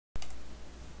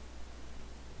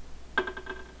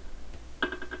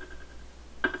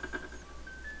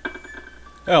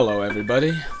Hello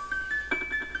everybody,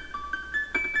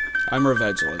 I'm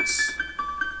Revegilance,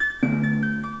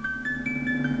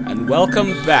 and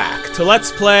welcome back to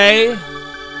Let's Play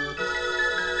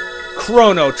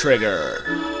Chrono Trigger.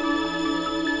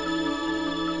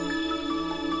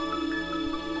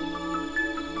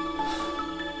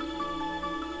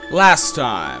 Last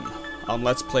time on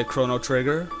Let's Play Chrono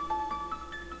Trigger,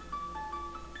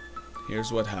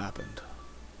 here's what happened.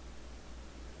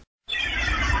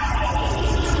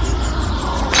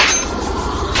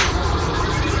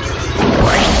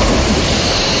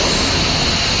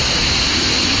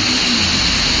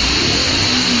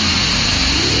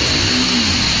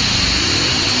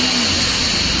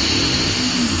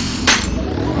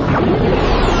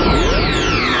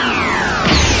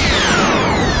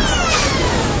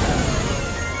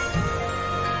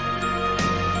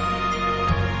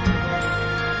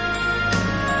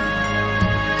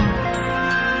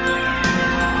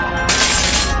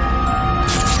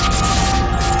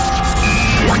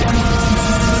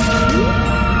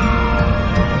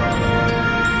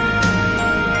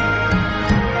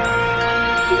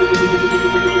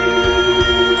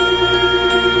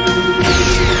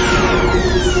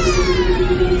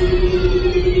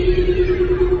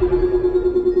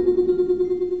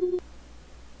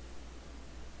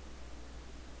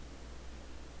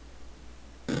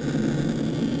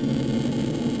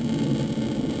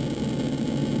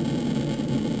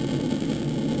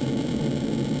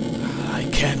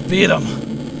 Can't beat him.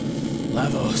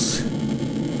 Lavos.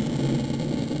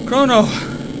 Chrono!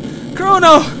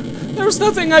 Chrono! There's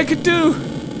nothing I could do!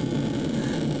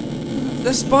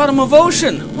 This bottom of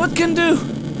ocean, what can do?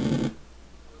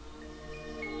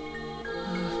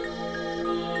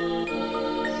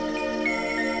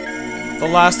 The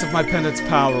last of my pendant's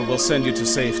power will send you to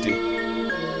safety.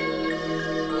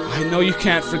 I know you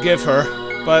can't forgive her,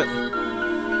 but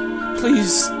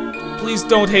please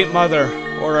don't hate Mother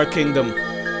or our kingdom.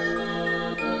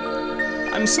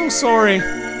 I'm so sorry.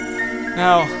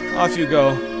 Now, off you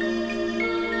go.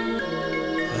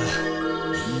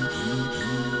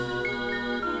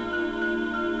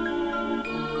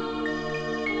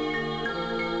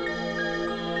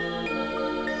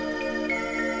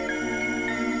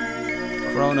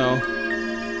 Chrono.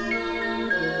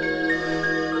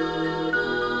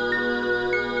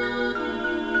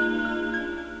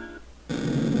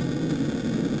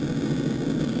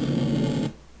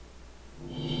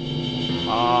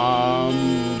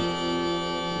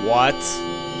 What?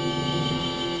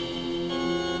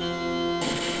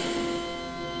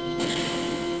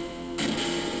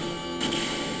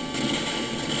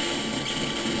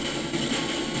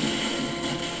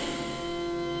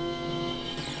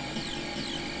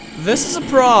 This is a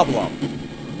problem.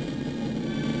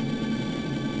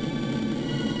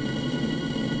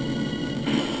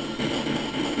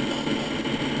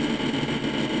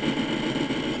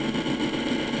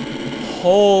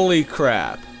 Holy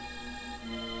crap.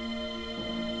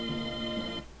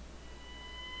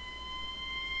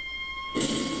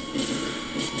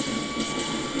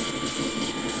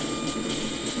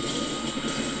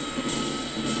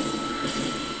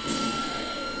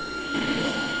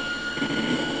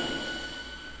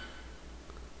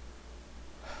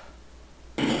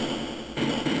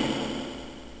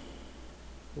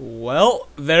 Well,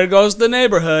 there goes the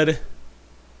neighborhood.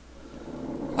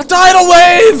 A tidal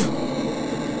wave!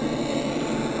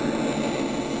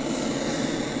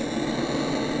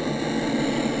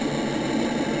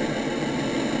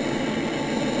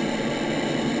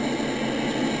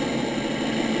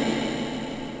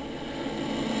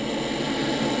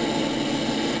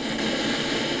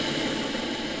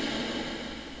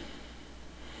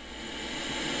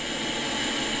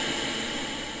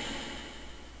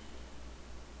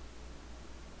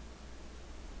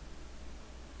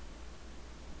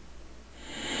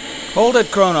 Hold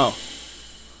it, Chrono.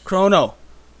 Chrono.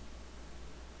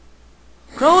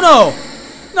 Chrono!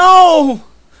 No!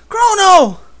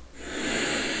 Chrono!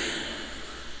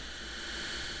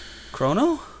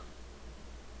 Chrono?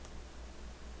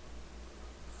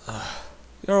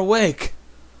 You're awake.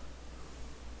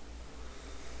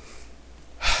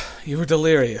 You were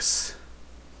delirious.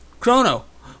 Chrono!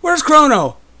 Where's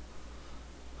Chrono?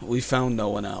 We found no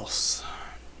one else.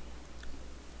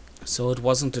 So it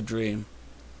wasn't a dream.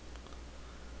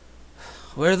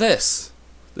 Where this?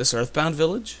 This earthbound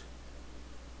village?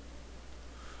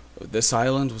 This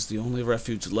island was the only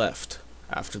refuge left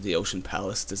after the Ocean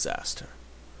Palace disaster.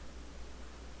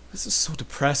 This is so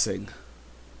depressing.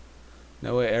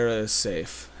 No era is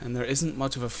safe, and there isn't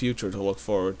much of a future to look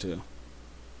forward to.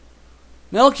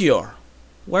 Melchior!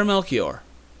 Where Melchior?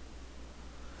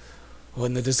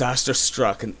 When the disaster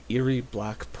struck, an eerie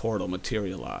black portal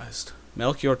materialized.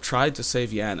 Melchior tried to save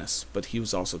Yanis, but he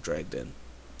was also dragged in.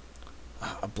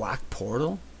 A black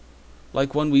portal?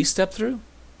 Like one we stepped through?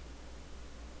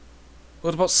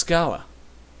 What about Scala?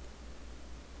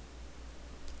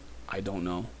 I don't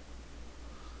know.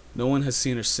 No one has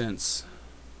seen her since.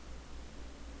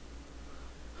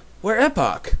 Where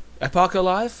Epoch? Epoch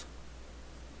alive?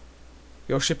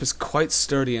 Your ship is quite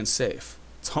sturdy and safe.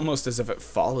 It's almost as if it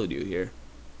followed you here.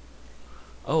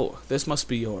 Oh, this must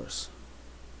be yours.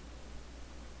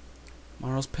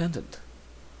 Marl's pendant.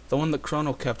 The one that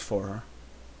Chrono kept for her.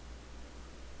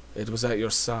 It was at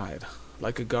your side,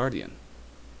 like a guardian.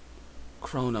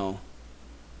 Chrono,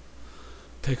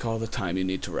 take all the time you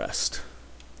need to rest.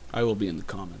 I will be in the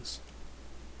commons.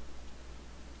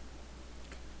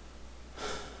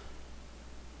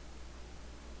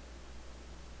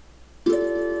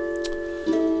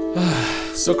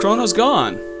 So Chrono's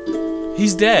gone.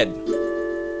 He's dead.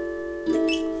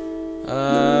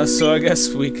 So I guess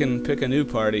we can pick a new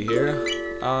party here.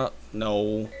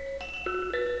 No.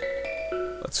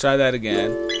 Let's try that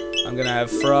again. I'm gonna have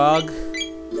Frog,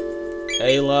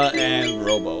 Ayla, and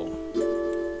Robo.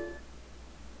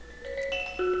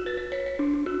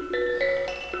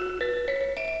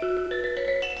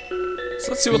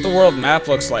 So let's see what the world map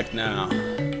looks like now.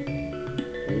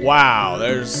 Wow,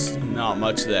 there's not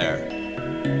much there.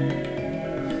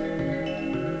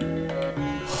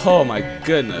 Oh my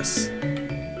goodness.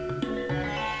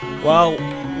 Well,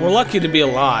 we're lucky to be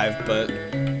alive, but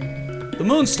the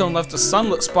Moonstone left in a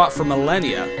sunlit spot for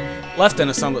millennia.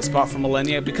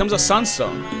 It becomes a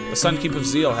sunstone. The Sunkeep of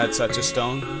Zeal had such a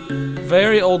stone.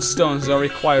 Very old stones are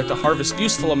required to harvest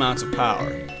useful amounts of power.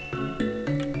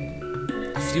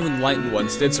 A few enlightened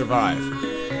ones did survive,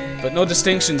 but no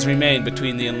distinctions remain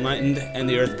between the enlightened and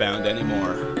the earthbound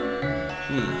anymore.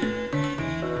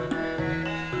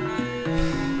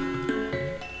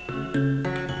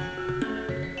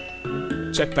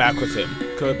 Check back with him,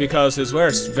 because his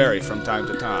wares vary from time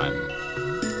to time.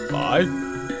 Bye.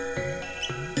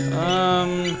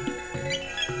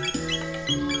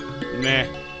 Meh.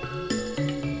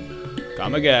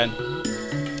 Come again.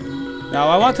 Now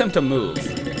I want him to move.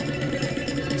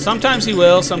 Sometimes he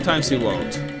will, sometimes he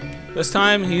won't. This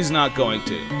time he's not going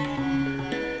to.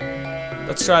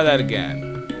 Let's try that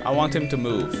again. I want him to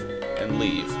move and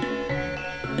leave.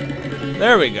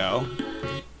 There we go.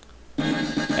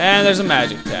 And there's a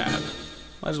magic tab.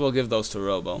 Might as well give those to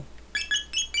Robo.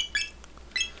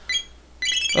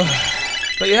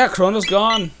 But yeah, Chrono's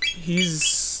gone.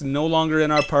 He's no longer in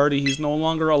our party. He's no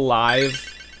longer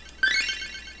alive.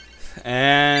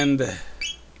 And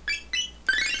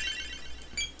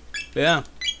yeah,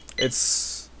 it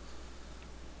sucks.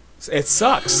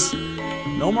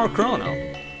 No more Chrono.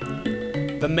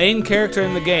 The main character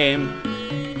in the game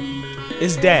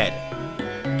is dead.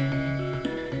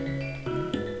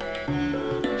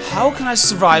 How can I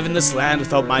survive in this land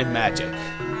without my magic?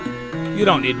 You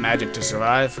don't need magic to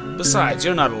survive. Besides,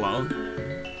 you're not alone.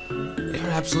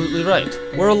 You're absolutely right.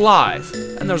 We're alive,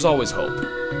 and there's always hope.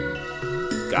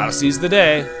 Gotta seize the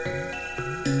day.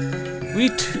 We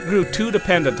grew too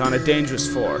dependent on a dangerous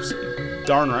force.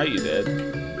 Darn right you did.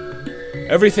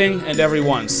 Everything and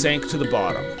everyone sank to the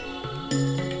bottom.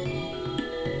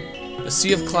 The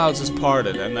sea of clouds has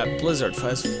parted, and that blizzard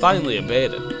has finally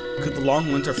abated. Could the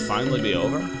long winter finally be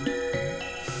over?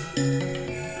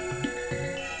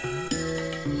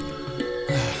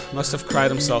 Must have cried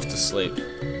himself to sleep.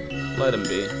 Let him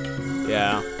be.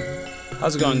 Yeah.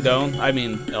 How's it going, Doan? I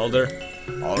mean, Elder.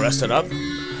 All rested up?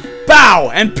 Bow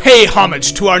and pay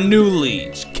homage to our new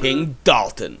liege, King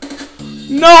Dalton.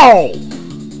 No!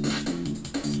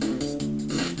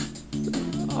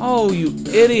 Oh, you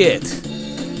idiot.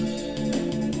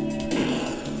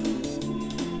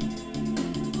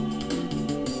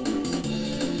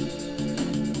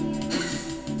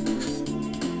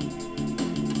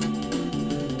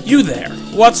 You there,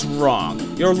 what's wrong?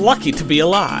 You're lucky to be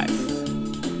alive.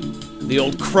 The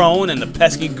old crone and the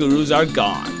pesky gurus are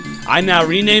gone. I now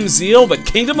rename Zeal the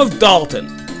Kingdom of Dalton.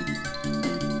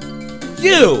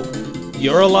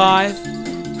 You're alive?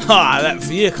 Ha, that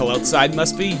vehicle outside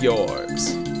must be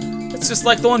yours. It's just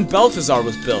like the one Balthazar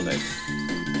was building.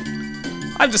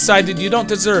 I've decided you don't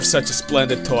deserve such a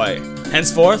splendid toy.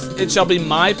 Henceforth, it shall be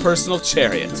my personal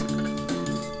chariot.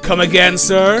 Come again,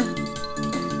 sir?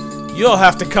 You'll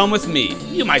have to come with me.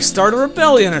 You might start a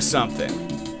rebellion or something.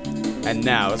 And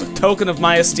now, as a token of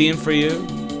my esteem for you,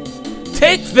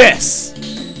 take this!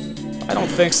 I don't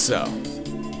think so.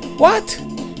 What?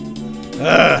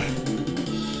 Ugh.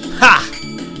 Ha!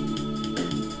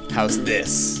 How's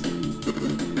this?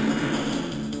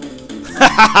 Ha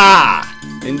ha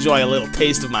ha! Enjoy a little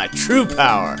taste of my true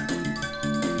power.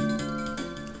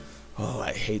 Oh,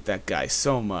 I hate that guy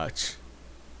so much.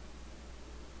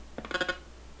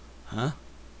 Huh?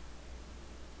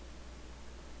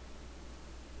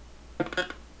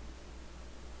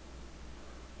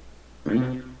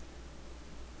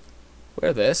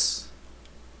 Wear this.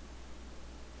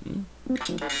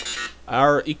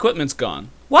 Our equipment's gone.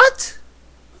 What?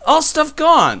 All stuff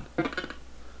gone.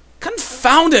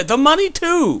 Confound it, the money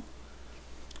too.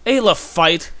 Ayla,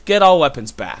 fight. Get all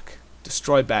weapons back.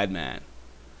 Destroy bad man.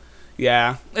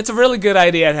 Yeah, it's a really good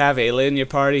idea to have Ayla in your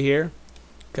party here.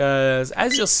 Because,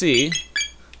 as you'll see,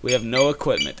 we have no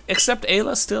equipment. Except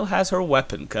Ayla still has her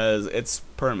weapon, because it's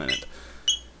permanent.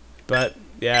 But,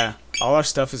 yeah, all our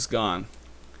stuff is gone.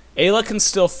 Ayla can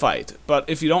still fight, but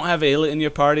if you don't have Ayla in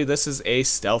your party, this is a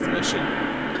stealth mission.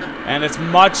 And it's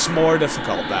much more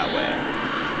difficult that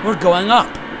way. We're going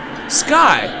up.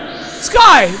 Sky!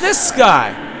 Sky! This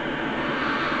sky!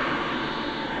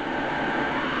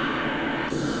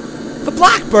 The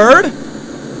blackbird!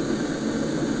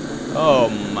 Oh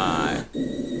my.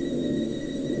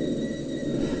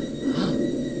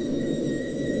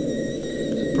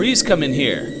 Please come in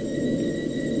here.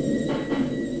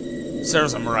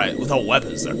 Serves them right. Without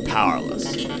weapons, they're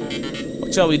powerless.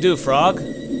 What shall we do, Frog?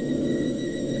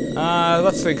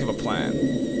 Let's think of a plan.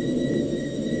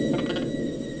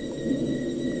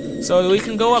 So we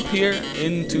can go up here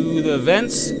into the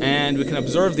vents, and we can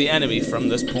observe the enemy from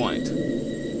this point.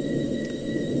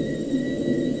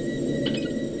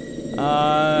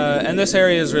 And this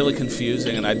area is really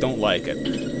confusing, and I don't like it.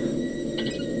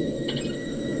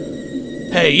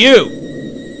 Hey, you!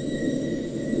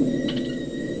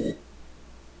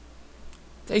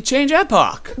 They change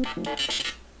epoch!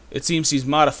 It seems he's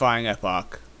modifying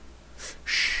epoch.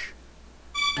 Shh.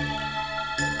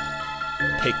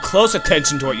 Pay close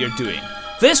attention to what you're doing.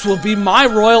 This will be my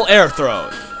royal air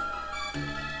throne.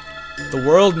 The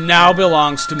world now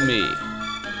belongs to me.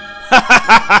 Ha ha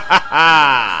ha ha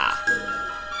ha!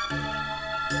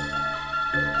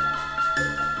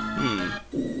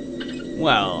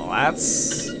 Well,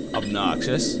 that's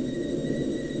obnoxious.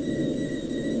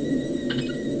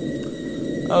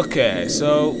 Okay,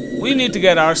 so we need to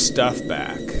get our stuff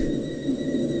back.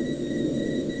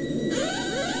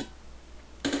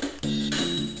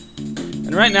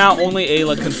 And right now, only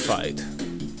Ayla can fight.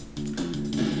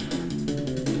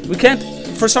 We can't,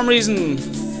 for some reason,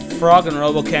 Frog and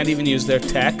Robo can't even use their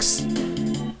techs.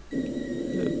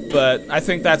 But I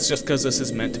think that's just because this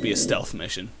is meant to be a stealth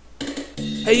mission.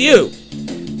 Hey, you!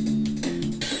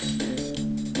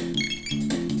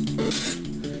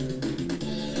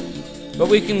 But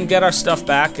we can get our stuff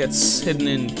back. It's hidden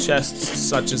in chests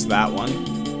such as that one.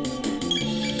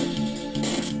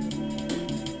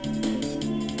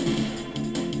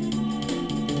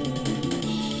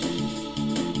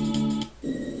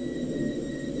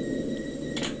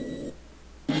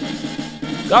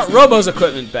 Got Robo's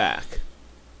equipment back.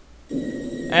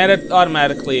 And it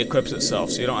automatically equips itself,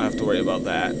 so you don't have to worry about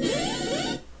that.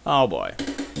 Oh boy.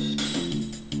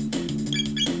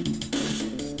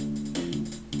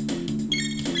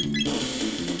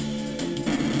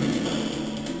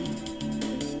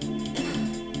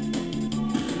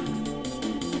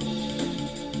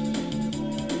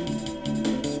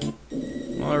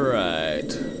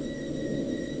 Alright.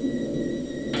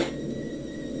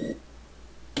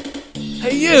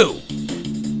 Hey, you!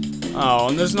 Oh,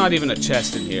 and there's not even a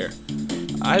chest in here.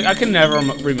 I can never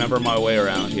remember my way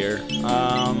around here.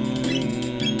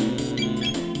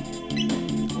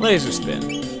 Laser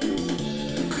spin.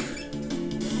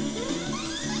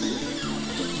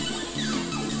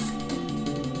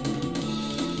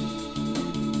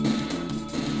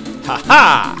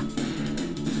 Ha-ha!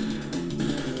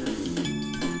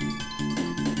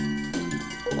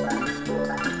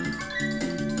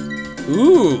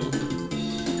 Ooh!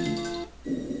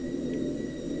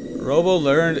 Robo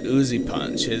learned Uzi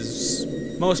Punch, his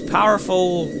most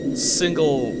powerful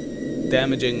single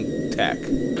damaging tech.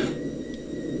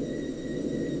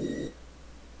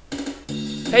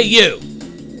 Hey, you!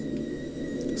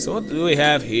 So what do we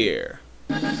have here?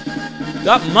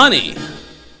 Got money!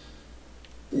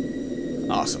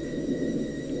 Awesome.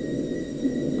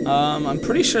 I'm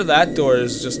pretty sure that door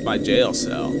is just my jail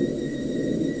cell.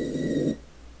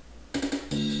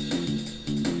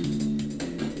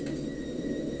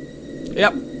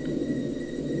 Yep.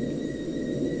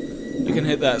 You can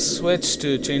hit that switch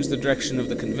to change the direction of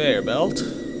the conveyor belt.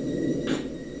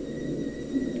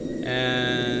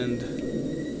 And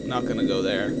I'm not gonna go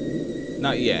there.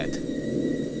 Not yet.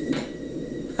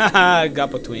 Haha, I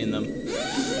got between them.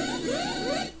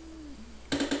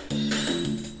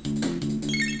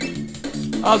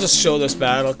 I'll just show this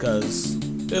battle because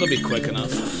it'll be quick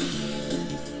enough.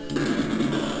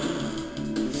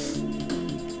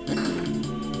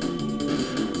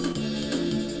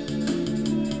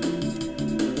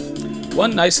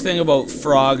 One nice thing about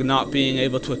Frog not being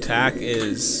able to attack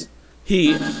is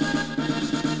he...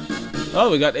 Oh,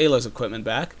 we got Ayla's equipment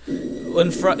back.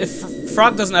 If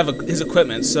Frog doesn't have his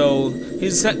equipment, so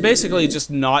he's basically just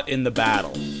not in the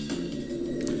battle.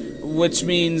 Which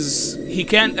means he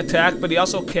can't attack, but he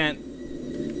also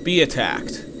can't be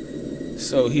attacked.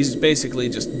 So he's basically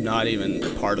just not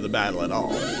even part of the battle at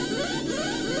all.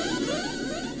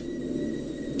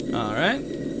 Alright.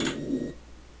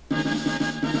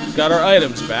 Got our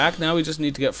items back, now we just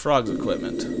need to get Frog's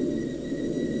equipment.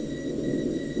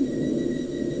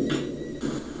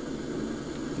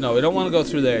 No, we don't want to go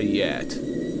through there yet.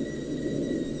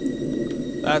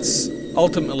 That's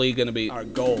ultimately going to be our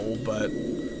goal, but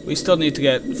we still need to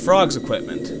get Frog's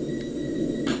equipment.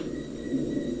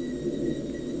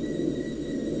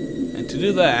 And to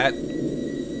do that,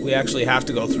 we actually have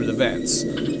to go through the vents.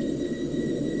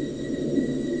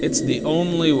 It's the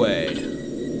only way.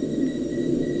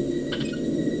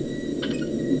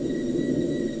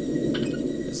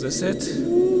 Is this it?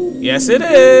 Yes, it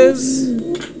is!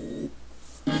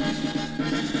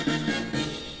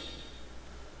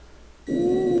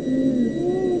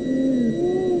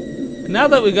 Now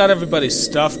that we got everybody's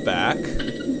stuff back,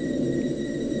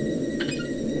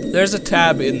 there's a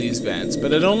tab in these vents,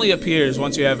 but it only appears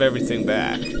once you have everything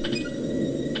back. I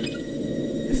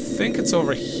think it's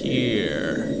over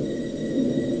here.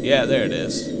 Yeah, there it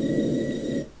is.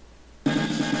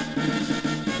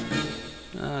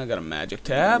 I got a magic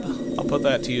tab. I'll put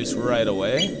that to use right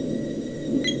away.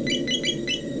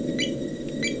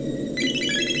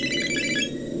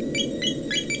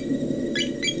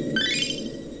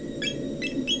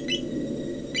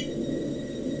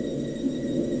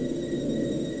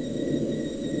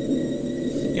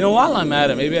 You know, while I'm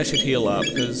at it, maybe I should heal up,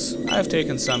 because I have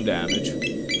taken some damage.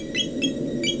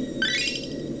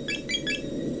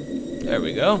 There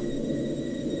we go.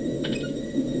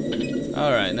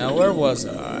 Alright, now where was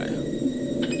I?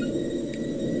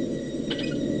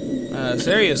 This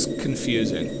area is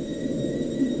confusing.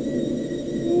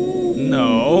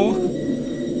 No.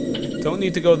 Don't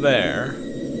need to go there.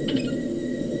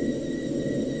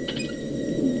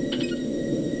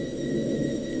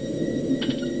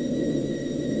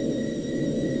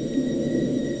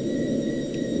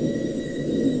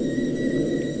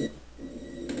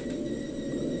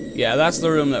 Yeah, that's the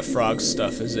room that Frog's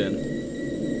stuff is in.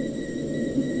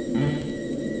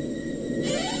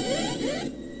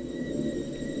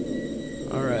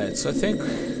 Alright, so I think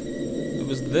it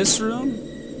was this room?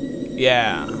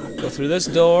 Yeah, go through this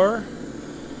door.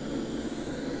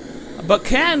 But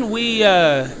can we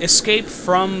escape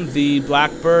from the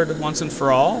Blackbird once and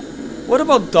for all? What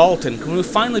about Dalton? Can we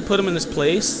finally put him in his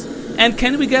place? And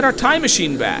can we get our time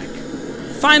machine back?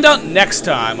 Find out next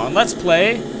time on Let's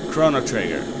Play Chrono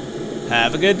Trigger.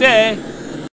 Have a good day.